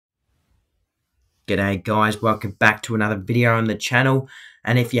G'day guys, welcome back to another video on the channel.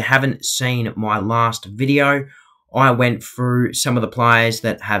 And if you haven't seen my last video, I went through some of the players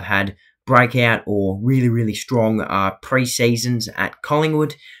that have had breakout or really strong pre-seasons at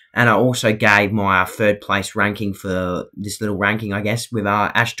Collingwood. And I also gave my third place ranking for this little ranking, I guess, with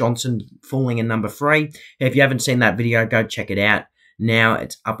Ash Johnson falling in number 3. If you haven't seen that video, go check it out. Now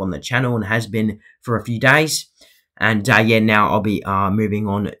it's up on the channel and has been for a few days. And yeah, now I'll be moving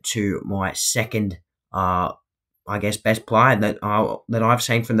on to my second, I guess, best player that I've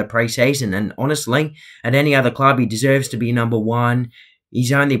seen from the preseason. And honestly, at any other club, he deserves to be number 1.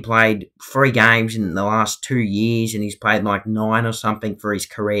 He's only played 3 games in the last 2 years, and he's played like 9 or something for his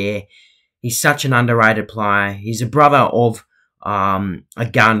career. He's such an underrated player. He's a brother of a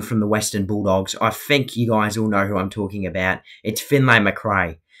gun from the Western Bulldogs. I think you guys all know who I'm talking about. It's Finlay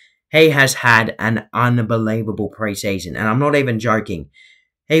Macrae. He has had an unbelievable preseason, and I'm not even joking.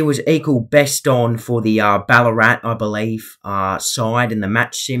 He was equal best on for the Ballarat, I believe, side in the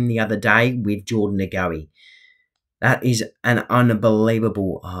match sim the other day with Jordan Agoe. That is an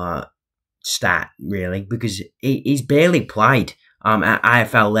unbelievable stat, really, because he's barely played at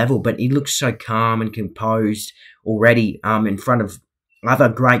AFL level, but he looks so calm and composed already in front of other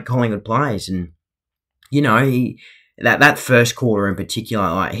great Collingwood players. And, you know, that first quarter in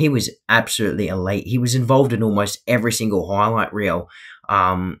particular, like, he was absolutely elite. He was involved in almost every single highlight reel,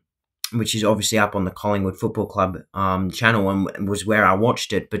 which is obviously up on the Collingwood Football Club channel and was where I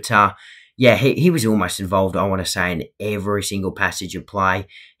watched it. But yeah, he was almost involved, I want to say, in every single passage of play.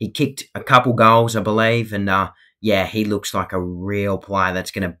 He kicked a couple goals, I believe, and yeah, he looks like a real player that's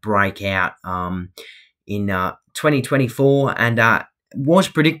going to break out in 2024 and was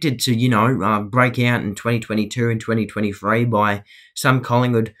predicted to, you know, break out in 2022 and 2023 by some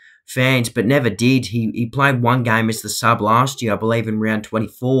Collingwood fans, but never did. He played 1 game as the sub last year, I believe, in round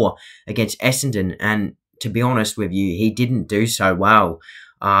 24 against Essendon, and to be honest with you, he didn't do so well.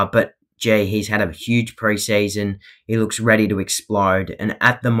 But gee, he's had a huge preseason. He looks ready to explode, and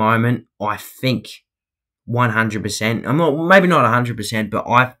at the moment, I think 100%. Maybe not 100%, but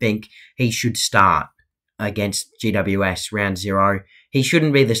I think he should start against GWS round 0. He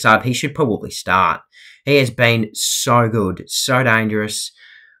shouldn't be the sub. He should probably start. He has been so good, so dangerous.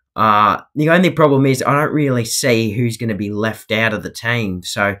 The only problem is I don't really see who's going to be left out of the team.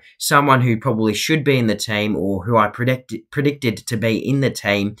 So someone who probably should be in the team, or who I predicted to be in the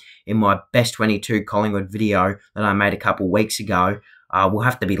team in my best 22 Collingwood video that I made a couple weeks ago, will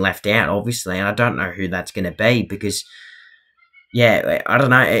have to be left out, obviously. And I don't know who that's going to be because, yeah, I don't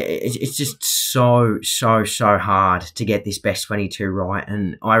know. It's just so hard to get this best 22 right.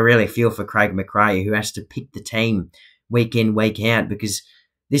 And I really feel for Craig Macrae, who has to pick the team week in, week out, because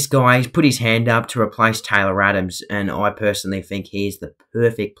this guy's put his hand up to replace Taylor Adams, and I personally think he is the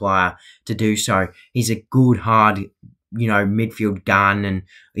perfect player to do so. He's a good, hard, you know, midfield gun, and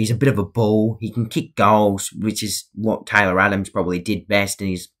he's a bit of a bull. He can kick goals, which is what Taylor Adams probably did best in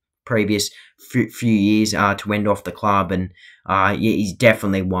his previous few years to end off the club. And yeah, he's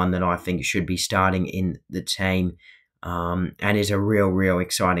definitely one that I think should be starting in the team, and is a real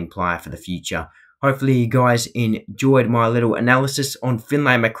exciting player for the future. Hopefully you guys enjoyed my little analysis on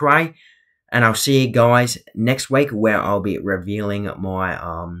Finlay Macrae, and I'll see you guys next week where I'll be revealing my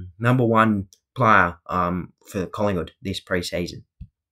number 1 player for Collingwood this pre-season.